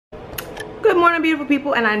Good morning, beautiful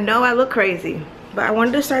people, and I know I look crazy, but I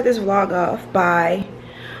wanted to start this vlog off by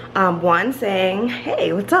one, saying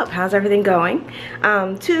hey, what's up, how's everything going?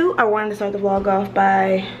 Two, I wanted to start the vlog off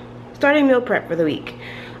by starting meal prep for the week.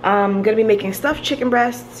 I'm gonna be making stuffed chicken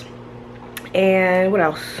breasts and what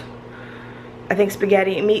else? I think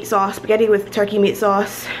spaghetti with turkey meat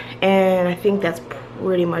sauce, and I think that's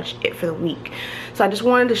pretty much it for the week. So I just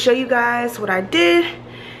wanted to show you guys what I did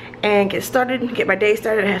and get my day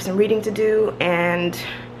started. I have some reading to do, and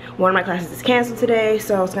one of my classes is canceled today,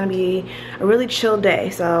 so it's gonna be a really chill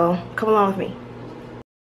day, so come along with me.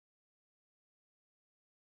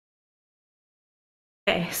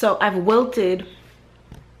 Okay, so I've wilted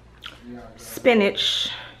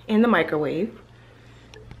spinach in the microwave.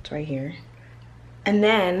 It's right here. And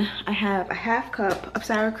then I have a half cup of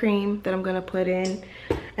sour cream that I'm gonna put in,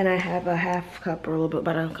 and I have a half cup, or a little bit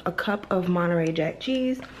about a cup of Monterey Jack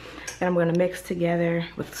cheese that I'm gonna mix together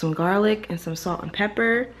with some garlic and some salt and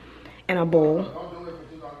pepper in a bowl.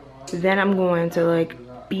 Then I'm going to like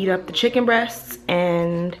beat up the chicken breasts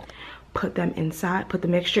and put them inside, put the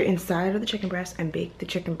mixture inside of the chicken breast and bake the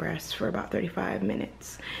chicken breasts for about 35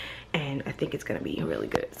 minutes. And I think it's gonna be really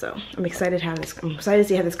good. So I'm excited to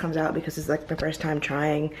see how this comes out, because it's like my first time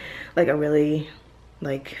trying like a really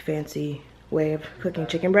like fancy way of cooking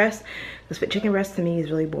chicken breast. Because chicken breast to me is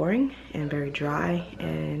really boring and very dry,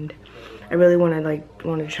 and I really wanted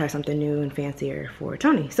to try something new and fancier for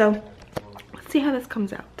Tony. So let's see how this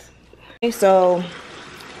comes out. Okay, so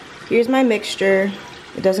here's my mixture.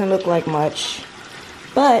 It doesn't look like much,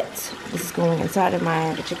 but this is going inside of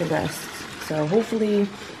my chicken breasts. So hopefully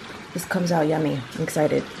this comes out yummy. I'm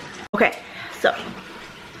excited. Okay, so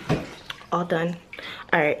all done.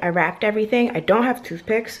 All right, I wrapped everything. I don't have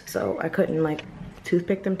toothpicks, so I couldn't like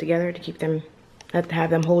toothpick them together to keep them, have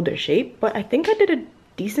them hold their shape, but I think I did a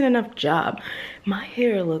decent enough job. My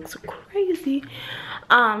hair looks crazy.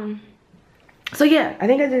 So yeah, I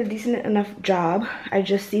think I did a decent enough job. I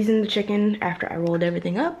just seasoned the chicken after I rolled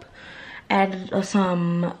everything up. Added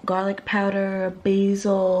some garlic powder,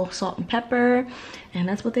 basil, salt and pepper, and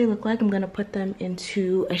that's what they look like. I'm gonna put them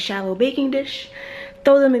into a shallow baking dish,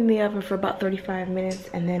 throw them in the oven for about 35 minutes,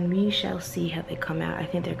 and then we shall see how they come out. I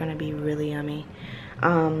think they're gonna be really yummy.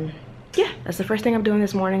 Yeah, that's the first thing I'm doing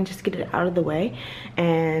this morning, just to get it out of the way,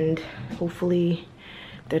 and hopefully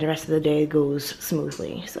the rest of the day goes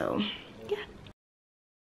smoothly. So yeah.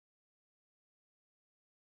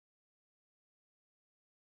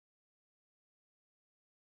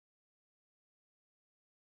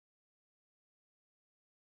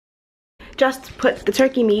 Just put the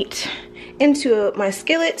turkey meat into my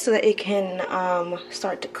skillet so that it can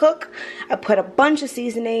start to cook. I put a bunch of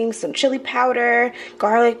seasonings, some chili powder,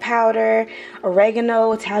 garlic powder,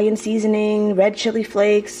 oregano, Italian seasoning, red chili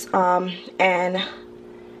flakes, and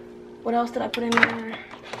what else did I put in there?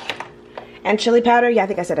 And chili powder, yeah, I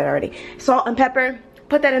think I said it already. Salt and pepper.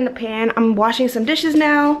 Put that in the pan. I'm washing some dishes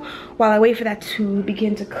now while I wait for that to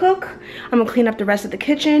begin to cook. I'm gonna clean up the rest of the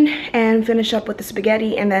kitchen and finish up with the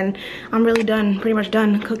spaghetti, and then I'm really done, pretty much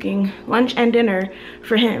done cooking lunch and dinner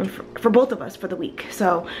for him, for both of us for the week.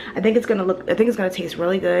 So I think it's gonna taste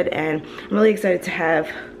really good, and I'm really excited to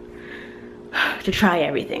try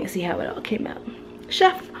everything, see how it all came out.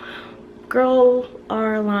 Chef girl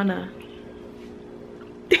or Lana.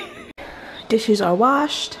 Dishes are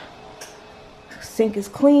washed. Sink is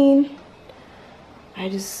clean. I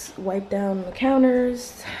just wipe down the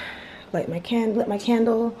counters, lit my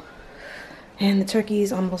candle, and the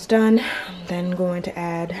turkey's almost done. I'm then going to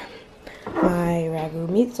add my ragu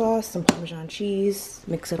meat sauce, some Parmesan cheese,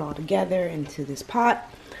 mix it all together into this pot,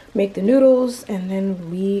 make the noodles, and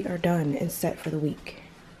then we are done and set for the week.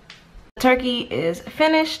 The turkey is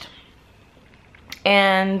finished,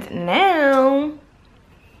 and now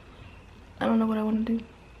I don't know what I want to do.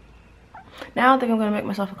 Now I think I'm gonna make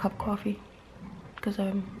myself a cup of coffee, because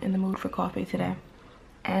I'm in the mood for coffee today.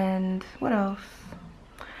 And what else?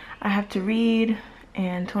 I have to read,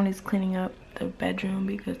 and Tony's cleaning up the bedroom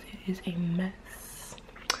because it is a mess.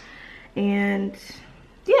 And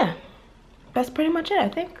yeah, that's pretty much it, I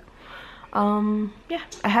think. Yeah,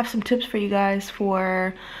 I have some tips for you guys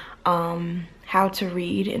for how to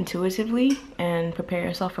read intuitively and prepare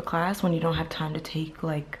yourself for class when you don't have time to take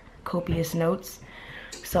like copious notes.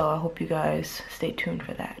 So I hope you guys stay tuned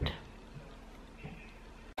for that.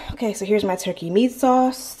 Okay, so here's my turkey meat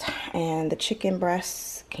sauce, and the chicken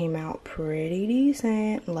breasts came out pretty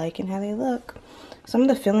decent. I'm liking how they look. Some of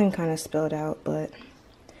the filling kind of spilled out, but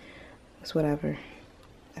it's whatever.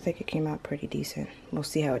 I think it came out pretty decent. We'll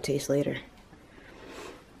see how it tastes later.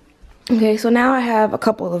 Okay, so now I have a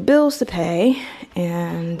couple of bills to pay,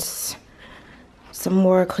 and some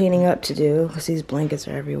more cleaning up to do because these blankets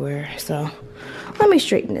are everywhere. So let me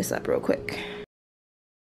straighten this up real quick.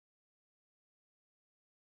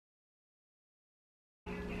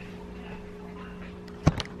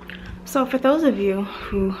 So for those of you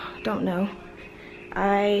who don't know,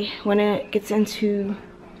 when it gets into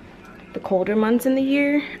the colder months in the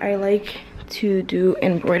year, I like to do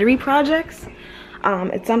embroidery projects.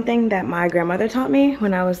 It's something that my grandmother taught me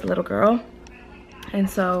when I was a little girl. And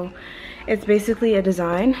so it's basically a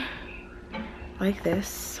design like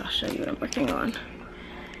this. I'll show you what I'm working on.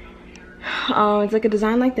 It's like a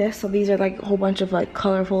design like this. So these are like a whole bunch of like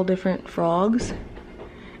colorful different frogs.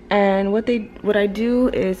 And what I do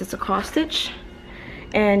is it's a cross stitch,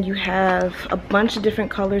 and you have a bunch of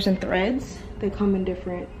different colors and threads. They come in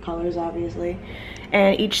different colors, obviously,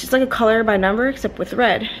 and each is like a color by number except with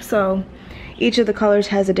red. So each of the colors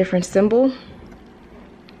has a different symbol,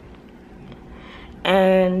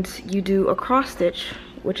 and you do a cross stitch,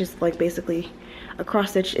 which is like basically a cross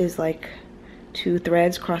stitch is like two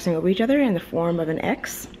threads crossing over each other in the form of an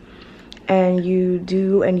X. And you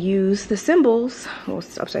do and use the symbols, well,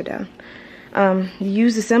 it's upside down. You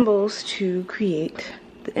use the symbols to create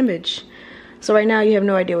the image. So right now you have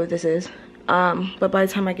no idea what this is. But by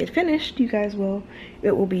the time I get finished, it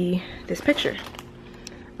will be this picture.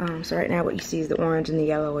 So right now what you see is the orange and the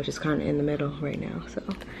yellow, which is kind of in the middle right now. So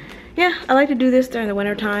yeah, I like to do this during the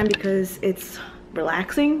winter time because it's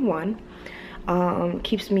relaxing, one.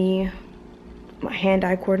 Keeps my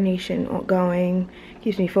hand-eye coordination going,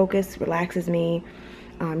 keeps me focused, relaxes me.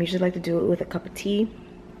 Usually like to do it with a cup of tea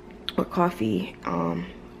or coffee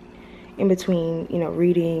in between, you know,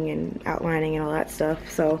 reading and outlining and all that stuff.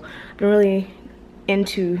 So I've been really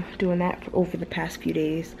into doing that over the past few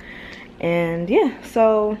days. And yeah,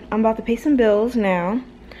 so I'm about to pay some bills now,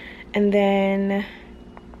 and then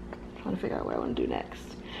I'm trying to figure out what I want to do next.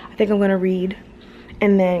 I think I'm gonna read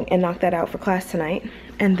and knock that out for class tonight.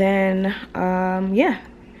 And then, yeah,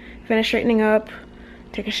 finish straightening up,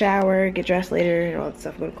 take a shower, get dressed later, and all that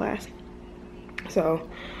stuff, go to class. So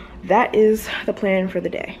that is the plan for the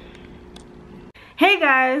day. Hey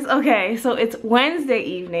guys, okay, so it's Wednesday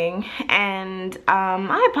evening, and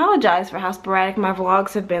I apologize for how sporadic my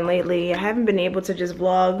vlogs have been lately. I haven't been able to just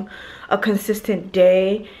vlog a consistent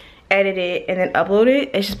day, edit it, and then upload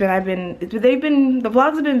it. It's just been, the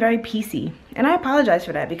vlogs have been very piecey, and I apologize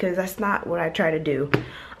for that because that's not what I try to do.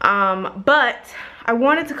 But I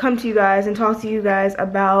wanted to come to you guys and talk to you guys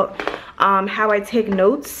about how I take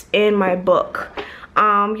notes in my book.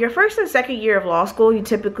 Your first and second year of law school, you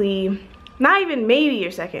typically, not even maybe your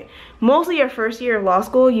second, mostly your first year of law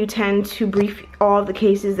school, you tend to brief all of the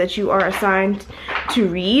cases that you are assigned to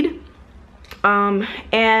read. That's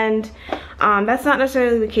not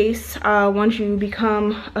necessarily the case once you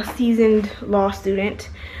become a seasoned law student,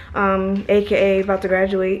 aka about to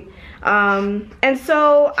graduate. And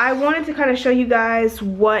so I wanted to kind of show you guys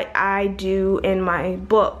what I do in my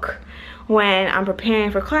book when I'm preparing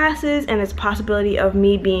for classes and there's possibility of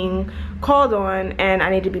me being called on and I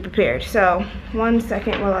need to be prepared. So one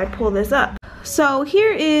second while I pull this up. So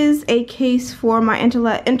here is a case for my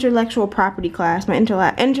intellectual property class, my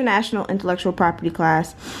international intellectual property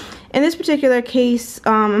class. In this particular case,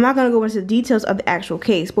 I'm not going to go into the details of the actual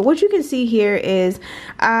case, but what you can see here is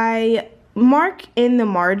I mark in the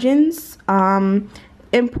margins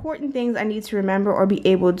important things I need to remember or be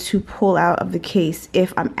able to pull out of the case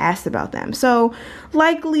if I'm asked about them. So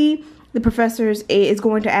likely the professor is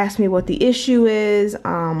going to ask me what the issue is,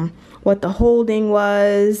 what the holding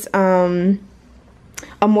was, a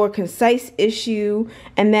more concise issue,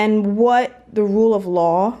 and then what the rule of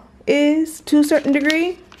law is to a certain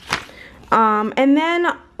degree, and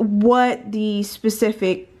then what the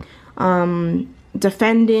specific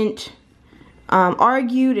defendant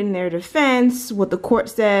argued in their defense, what the court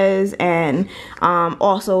says, and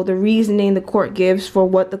also the reasoning the court gives for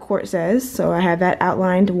what the court says. So I have that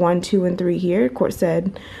outlined 1, 2, and 3 here. Court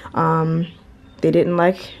said they didn't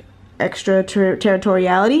like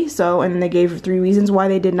extraterritoriality, and they gave 3 reasons why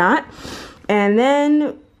they did not. And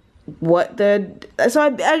then you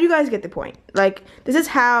guys get the point. Like, this is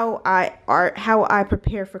how I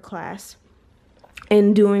prepare for class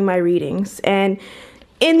in doing my readings. And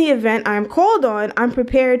in the event I'm called on, I'm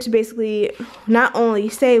prepared to basically not only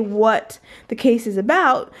say what the case is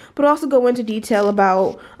about, but also go into detail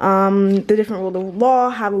about the different rules of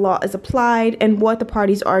law, how the law is applied, and what the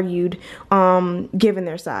parties argued given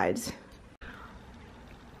their sides.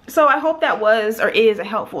 So I hope that was or is a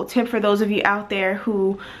helpful tip for those of you out there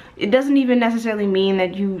who, it doesn't even necessarily mean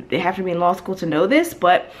that you have to be in law school to know this,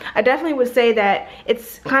 but I definitely would say that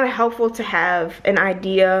it's kind of helpful to have an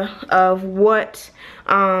idea of what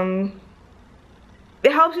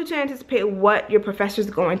it helps you to anticipate what your professor is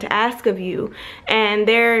going to ask of you, and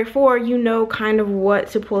therefore you know kind of what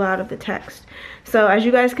to pull out of the text. So as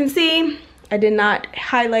you guys can see, I did not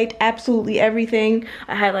highlight absolutely everything.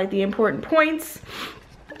 I highlight the important points.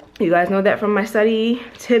 You guys know that from my study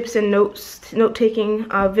tips and note-taking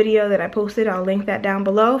video that I posted. I'll link that down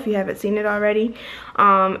below if you haven't seen it already.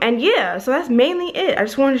 And yeah, so that's mainly it. I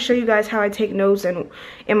just wanted to show you guys how I take notes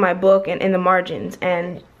in my book and in the margins,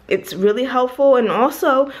 and it's really helpful. And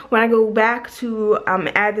also when I go back to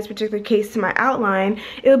add this particular case to my outline,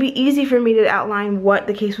 it'll be easy for me to outline what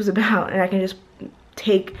the case was about, and I can just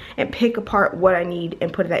take and pick apart what I need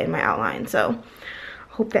and put that in my outline. So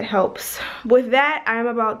hope that helps. With that, I'm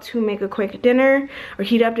about to make a quick dinner, or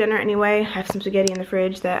heat up dinner anyway. I have some spaghetti in the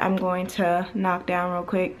fridge that I'm going to knock down real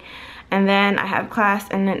quick, and then I have class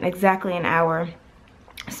in exactly an hour.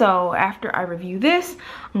 So after I review this,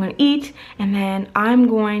 I'm gonna eat, and then I'm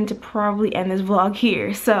going to probably end this vlog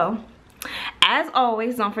here. So as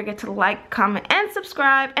always, don't forget to like, comment, and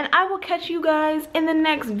subscribe, and I will catch you guys in the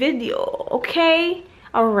next video, okay?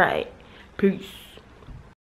 All right, peace.